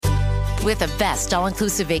With the best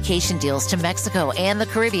all-inclusive vacation deals to Mexico and the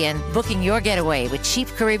Caribbean, booking your getaway with Cheap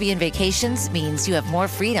Caribbean Vacations means you have more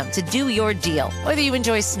freedom to do your deal. Whether you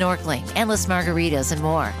enjoy snorkeling, endless margaritas, and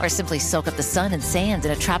more, or simply soak up the sun and sand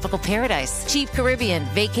in a tropical paradise, Cheap Caribbean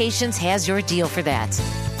Vacations has your deal for that.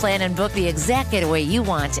 Plan and book the exact getaway you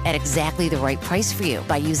want at exactly the right price for you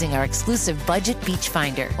by using our exclusive Budget Beach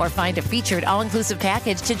Finder, or find a featured all-inclusive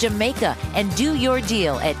package to Jamaica and do your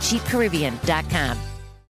deal at cheapcaribbean.com.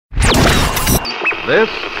 This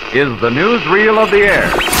is the newsreel of the air.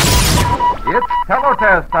 It's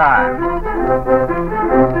Telotest time.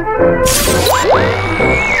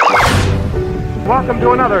 Welcome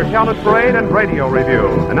to another Talent Parade and Radio Review.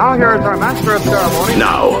 And now here is our master of ceremony.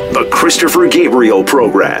 Now, the Christopher Gabriel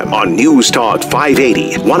Program on News Talk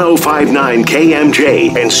 580, 1059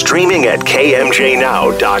 KMJ, and streaming at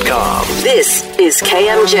KMJNow.com. This is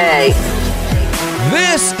KMJ.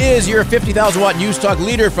 This is your 50,000-watt News Talk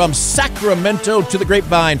leader from Sacramento to the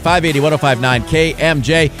Grapevine, 580, 1059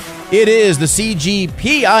 KMJ. It is the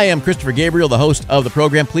CGP. I am Christopher Gabriel, the host of the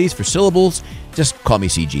program. Please, for syllables, just call me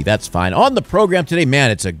CG. That's fine. On the program today,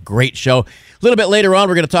 man, it's a great show. A little bit later on,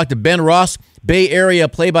 we're going to talk to Ben Ross, Bay Area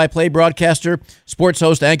play-by-play broadcaster, sports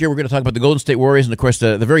host, anchor. We're going to talk about the Golden State Warriors and, of course,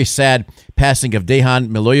 the very sad passing of Dejan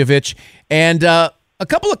Milojevic. And a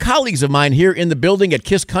couple of colleagues of mine here in the building at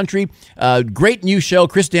Kiss Country. Great new show.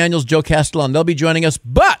 Chris Daniels, Joe Castellon, they'll be joining us.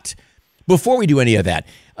 But before we do any of that,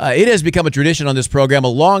 it has become a tradition on this program, a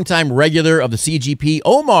longtime regular of the CGP,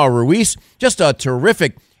 Omar Ruiz, just a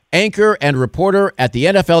terrific anchor and reporter at the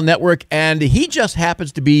NFL Network, and he just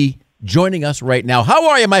happens to be joining us right now. How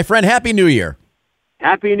are you, my friend? Happy New Year.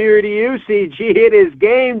 Happy New Year to you, CG. It is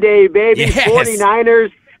game day, baby. Yes.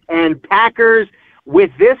 49ers and Packers with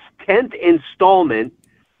this 10th installment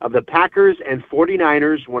of the Packers and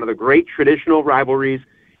 49ers, one of the great traditional rivalries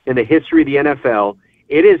in the history of the NFL.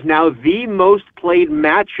 It is now the most played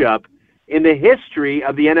matchup in the history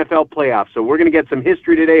of the NFL playoffs. So we're going to get some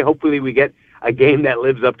history today. Hopefully we get a game that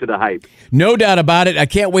lives up to the hype. No doubt about it. I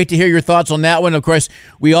can't wait to hear your thoughts on that one. Of course,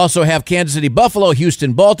 we also have Kansas City, Buffalo,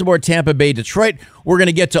 Houston, Baltimore, Tampa Bay, Detroit. We're going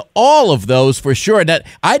to get to all of those for sure. That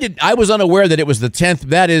I was unaware that it was the 10th.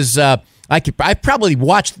 That is, I probably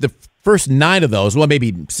watched the first 9 of those, well,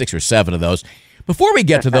 maybe 6 or 7 of those. Before we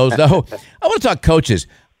get to those, though, I want to talk coaches.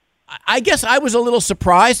 I guess I was a little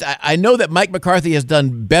surprised. I know that Mike McCarthy has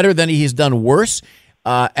done better than he has done worse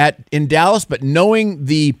in Dallas, but knowing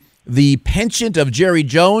the penchant of Jerry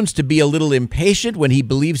Jones to be a little impatient when he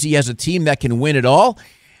believes he has a team that can win it all,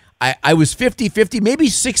 I was 50-50, maybe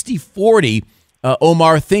 60-40,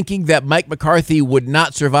 Omar, thinking that Mike McCarthy would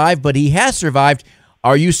not survive, but he has survived.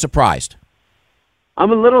 Are you surprised? I'm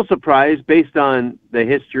a little surprised based on the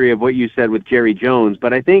history of what you said with Jerry Jones,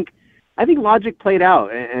 but I think logic played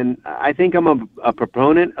out, and I think I'm a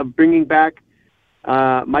proponent of bringing back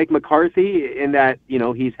Mike McCarthy in that,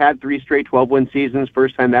 he's had 3 straight 12-win seasons.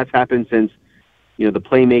 First time that's happened since, the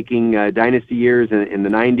playmaking dynasty years in the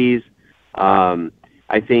 90s.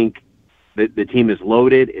 I think the team is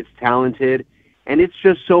loaded, it's talented, and it's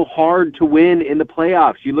just so hard to win in the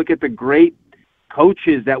playoffs. You look at the great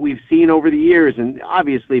coaches that we've seen over the years, and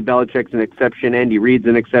obviously Belichick's an exception, Andy Reid's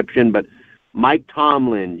an exception, but Mike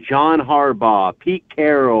Tomlin, John Harbaugh, Pete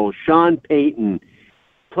Carroll, Sean Payton,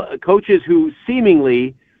 coaches who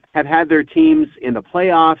seemingly have had their teams in the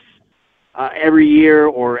playoffs every year,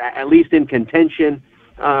 or at least in contention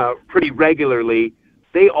pretty regularly.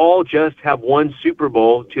 They all just have won Super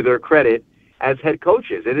Bowl to their credit as head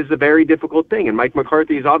coaches. It is a very difficult thing, and Mike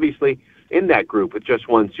McCarthy is obviously in that group with just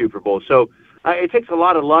one Super Bowl. So it takes a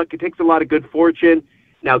lot of luck. It takes a lot of good fortune.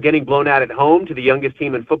 Now, getting blown out at home to the youngest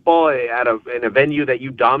team in football in a venue that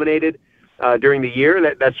you dominated during the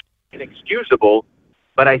year, that's inexcusable.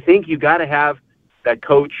 But I think you got to have that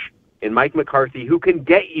coach in Mike McCarthy who can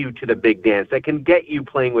get you to the big dance, that can get you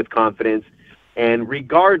playing with confidence. And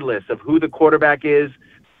regardless of who the quarterback is,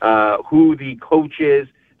 who the coach is,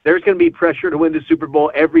 there's going to be pressure to win the Super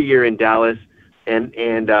Bowl every year in Dallas. And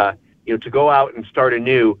to go out and start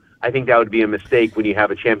anew, I think that would be a mistake when you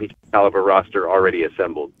have a championship caliber roster already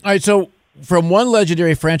assembled. All right, so from one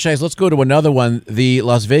legendary franchise, let's go to another one, the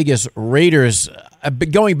Las Vegas Raiders.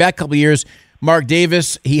 Going back a couple of years, Mark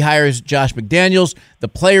Davis, he hires Josh McDaniels. The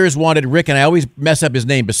players wanted Rick, and I always mess up his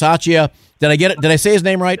name, Bisaccia. Did I get it? Did I say his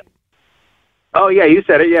name right? Oh, yeah, you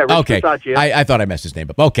said it. Yeah, Rick okay. Bisaccia. I thought I messed his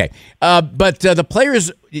name up. Okay. But the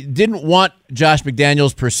players didn't want Josh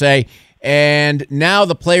McDaniels per se, and now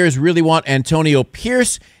the players really want Antonio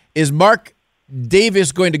Pierce. Is Mark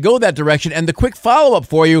Davis going to go that direction? And the quick follow-up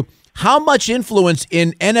for you, how much influence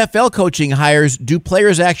in NFL coaching hires do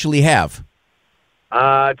players actually have?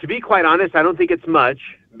 To be quite honest, I don't think it's much.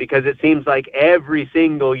 because it seems like every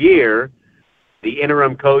single year the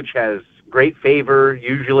interim coach has great favor.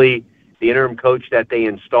 Usually the interim coach that they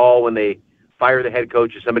install when they fire the head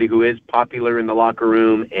coach is somebody who is popular in the locker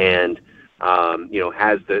room and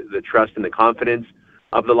has the trust and the confidence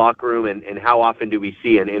of the locker room. And how often do we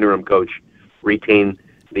see an interim coach retain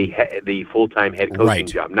the full-time head coaching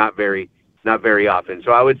job? Not very often.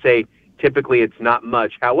 So I would say typically it's not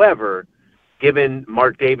much. However, given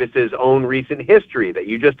Mark Davis's own recent history that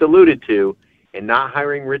you just alluded to, and not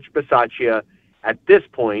hiring Rich Bisaccia, at this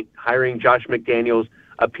point, hiring Josh McDaniels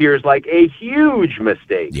appears like a huge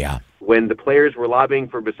mistake. Yeah. When the players were lobbying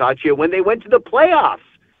for Bisaccia, when they went to the playoffs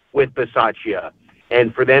with Bisaccia,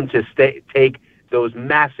 and for them to take those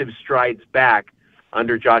massive strides back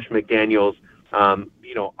under Josh McDaniels,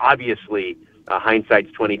 obviously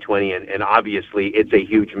hindsight's 20/20, and obviously it's a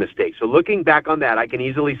huge mistake. So looking back on that, I can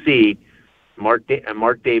easily see Mark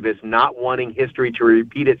Davis not wanting history to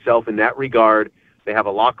repeat itself in that regard. They have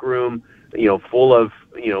a locker room, full of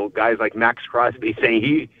guys like Max Crosby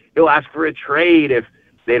saying he'll ask for a trade if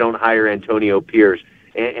they don't hire Antonio Pierce.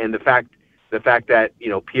 And the fact that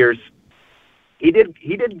Pierce he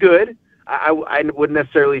did good. I wouldn't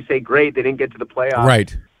necessarily say great. They didn't get to the playoffs,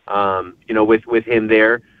 right? With him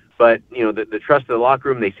there, but the trust of the locker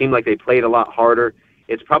room. They seem like they played a lot harder.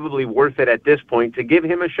 It's probably worth it at this point to give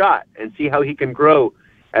him a shot and see how he can grow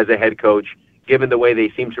as a head coach, given the way they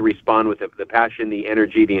seem to respond with the passion, the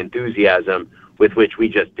energy, the enthusiasm with which we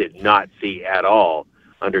just did not see at all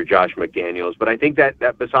under Josh McDaniels. But I think that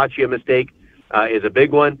Bisaccia mistake is a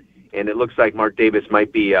big one, and it looks like Mark Davis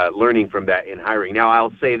might be learning from that in hiring. Now,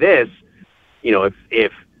 I'll say this,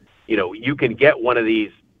 if you can get one of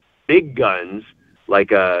these big guns like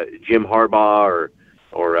Jim Harbaugh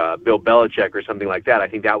or Bill Belichick or something like that, I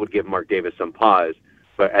think that would give Mark Davis some pause.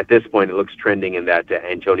 But at this point, it looks trending in that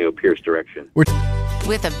Antonio Pierce direction.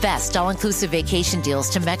 With the best all-inclusive vacation deals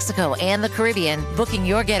to Mexico and the Caribbean, booking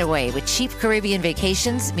your getaway with cheap Caribbean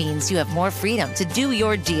vacations means you have more freedom to do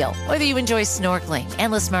your deal. Whether you enjoy snorkeling,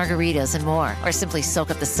 endless margaritas, and more, or simply soak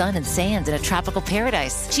up the sun and sand in a tropical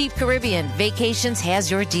paradise, Cheap Caribbean Vacations has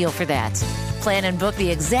your deal for that. Plan and book the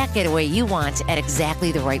exact getaway you want at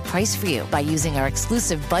exactly the right price for you by using our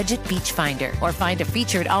exclusive Budget Beach Finder, or find a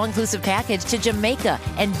featured all-inclusive package to Jamaica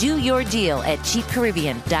and do your deal at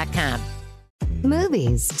cheapcaribbean.com.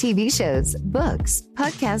 Movies, TV shows, books,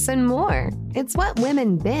 podcasts, and more. It's what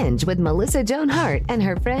women binge with Melissa Joan Hart and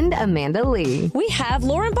her friend Amanda Lee. We have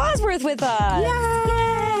Lauren Bosworth with us.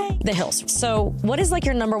 Yay! The Hills. So what is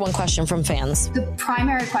your number one question from fans? The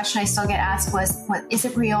primary question I still get asked was, "What is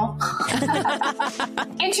it real?"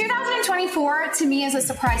 In 2024, to me, is a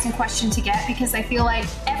surprising question to get because I feel like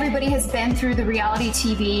everybody has been through the reality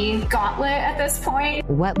TV gauntlet at this point.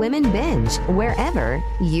 What women binge, wherever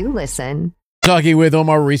you listen. Talking with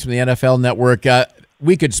Omar Ruiz from the NFL Network.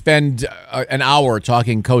 We could spend an hour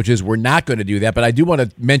talking coaches. We're not going to do that, but I do want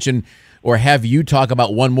to mention or have you talk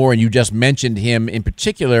about one more, and you just mentioned him in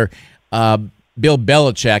particular, Bill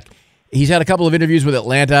Belichick. He's had a couple of interviews with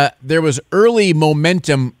Atlanta. There was early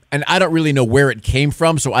momentum, and I don't really know where it came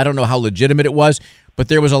from, so I don't know how legitimate it was, but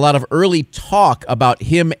there was a lot of early talk about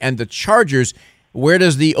him and the Chargers. Where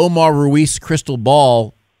does the Omar Ruiz crystal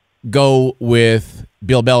ball go with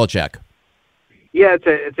Bill Belichick? Yeah,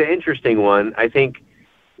 it's an interesting one. I think,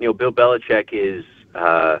 Bill Belichick is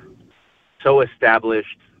so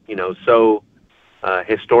established, so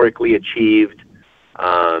historically achieved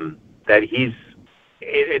that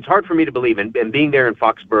it's hard for me to believe. And being there in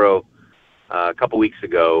Foxborough a couple weeks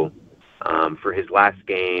ago for his last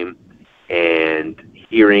game and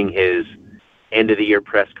hearing his end-of-the-year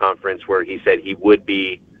press conference where he said he would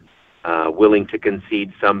be willing to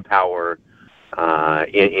concede some power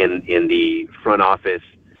in the front office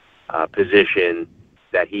position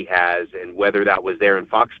that he has, and whether that was there in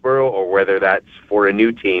Foxborough or whether that's for a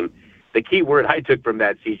new team. The key word I took from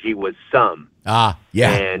that, CG, was some.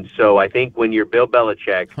 Yeah. And so I think when you're Bill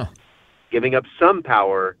Belichick, giving up some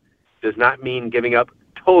power does not mean giving up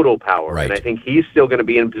total power. Right. And I think he's still going to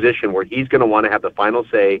be in a position where he's going to want to have the final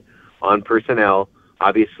say on personnel,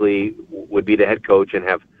 obviously would be the head coach and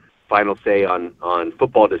have final say on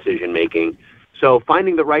football decision-making. So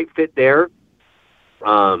finding the right fit there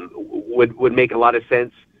would make a lot of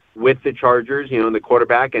sense with the Chargers, and the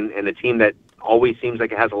quarterback and a team that always seems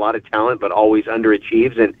like it has a lot of talent but always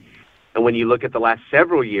underachieves. And when you look at the last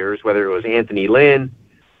several years, whether it was Anthony Lynn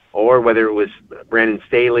or whether it was Brandon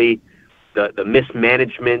Staley, the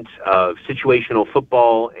mismanagement of situational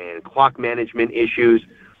football and clock management issues,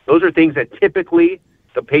 those are things that typically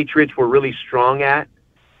the Patriots were really strong at.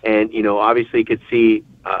 And, obviously you could see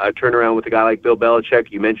a turnaround with a guy like Bill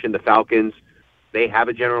Belichick. You mentioned the Falcons they have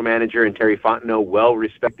a general manager in Terry Fontenot,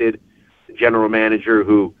 well-respected general manager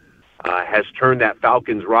who has turned that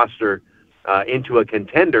Falcons roster into a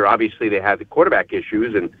contender. Obviously, they have the quarterback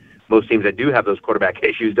issues, and most teams that do have those quarterback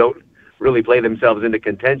issues don't really play themselves into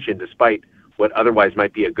contention despite what otherwise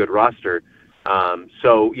might be a good roster.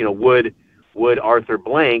 So, would Arthur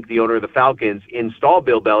Blank, the owner of the Falcons, install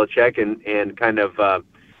Bill Belichick and kind of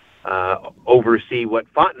oversee what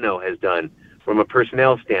Fontenot has done from a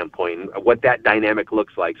personnel standpoint, and what that dynamic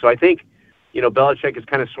looks like? So I think, Belichick is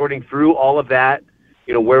kind of sorting through all of that,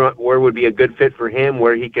 where would be a good fit for him,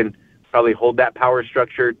 where he can probably hold that power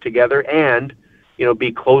structure together and,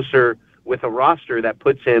 be closer with a roster that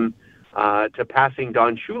puts him to passing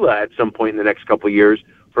Don Shula at some point in the next couple of years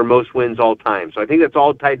for most wins all time. So I think that's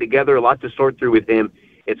all tied together, a lot to sort through with him.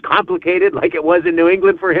 It's complicated like it was in New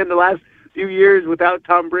England for him the last few years without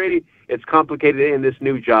Tom Brady. It's complicated in this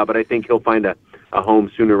new job, but I think he'll find a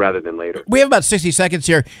home sooner rather than later. We have about 60 seconds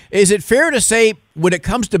here. Is it fair to say, when it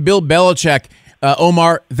comes to Bill Belichick,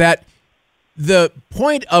 Omar, that the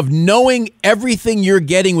point of knowing everything you're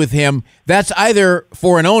getting with him, that's either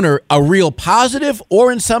for an owner a real positive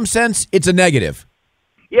or in some sense it's a negative?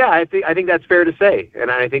 Yeah, I think that's fair to say.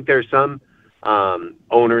 And I think there's some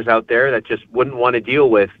owners out there that just wouldn't want to deal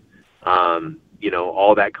with,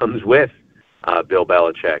 all that comes with Bill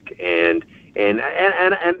Belichick. And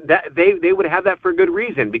that they would have that for good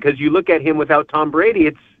reason, because you look at him without Tom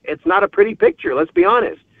Brady, it's not a pretty picture, let's be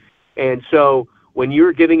honest. And so when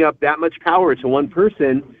you're giving up that much power to one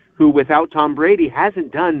person who, without Tom Brady,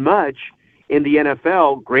 hasn't done much in the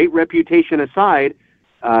NFL, great reputation aside,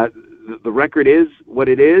 the record is what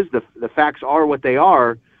it is. The facts are what they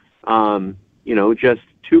are. Just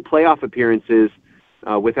 2 playoff appearances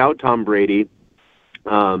without Tom Brady.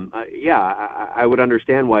 I would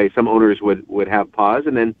understand why some owners would have pause.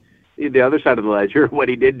 And then the other side of the ledger, what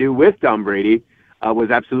he did do with Tom Brady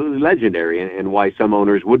was absolutely legendary, and why some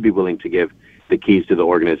owners would be willing to give the keys to the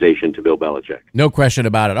organization to Bill Belichick. No question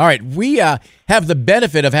about it. All right, we have the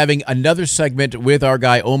benefit of having another segment with our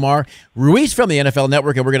guy Omar Ruiz from the NFL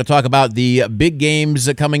Network, and we're going to talk about the big games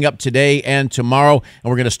coming up today and tomorrow, and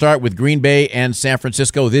we're going to start with Green Bay and San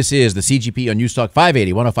Francisco. This is the CGP on News Talk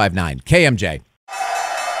 580, 105.9 KMJ.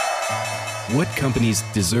 What companies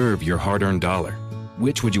deserve your hard-earned dollar?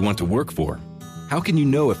 Which would you want to work for? How can you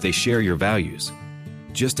know if they share your values?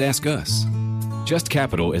 Just ask us. Just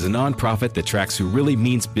Capital is a nonprofit that tracks who really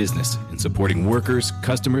means business in supporting workers,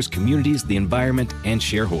 customers, communities, the environment, and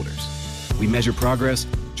shareholders. We measure progress,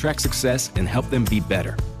 track success, and help them be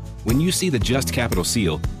better. When you see the Just Capital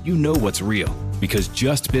seal, you know what's real, because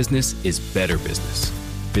just business is better business.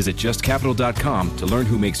 Visit justcapital.com to learn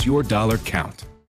who makes your dollar count.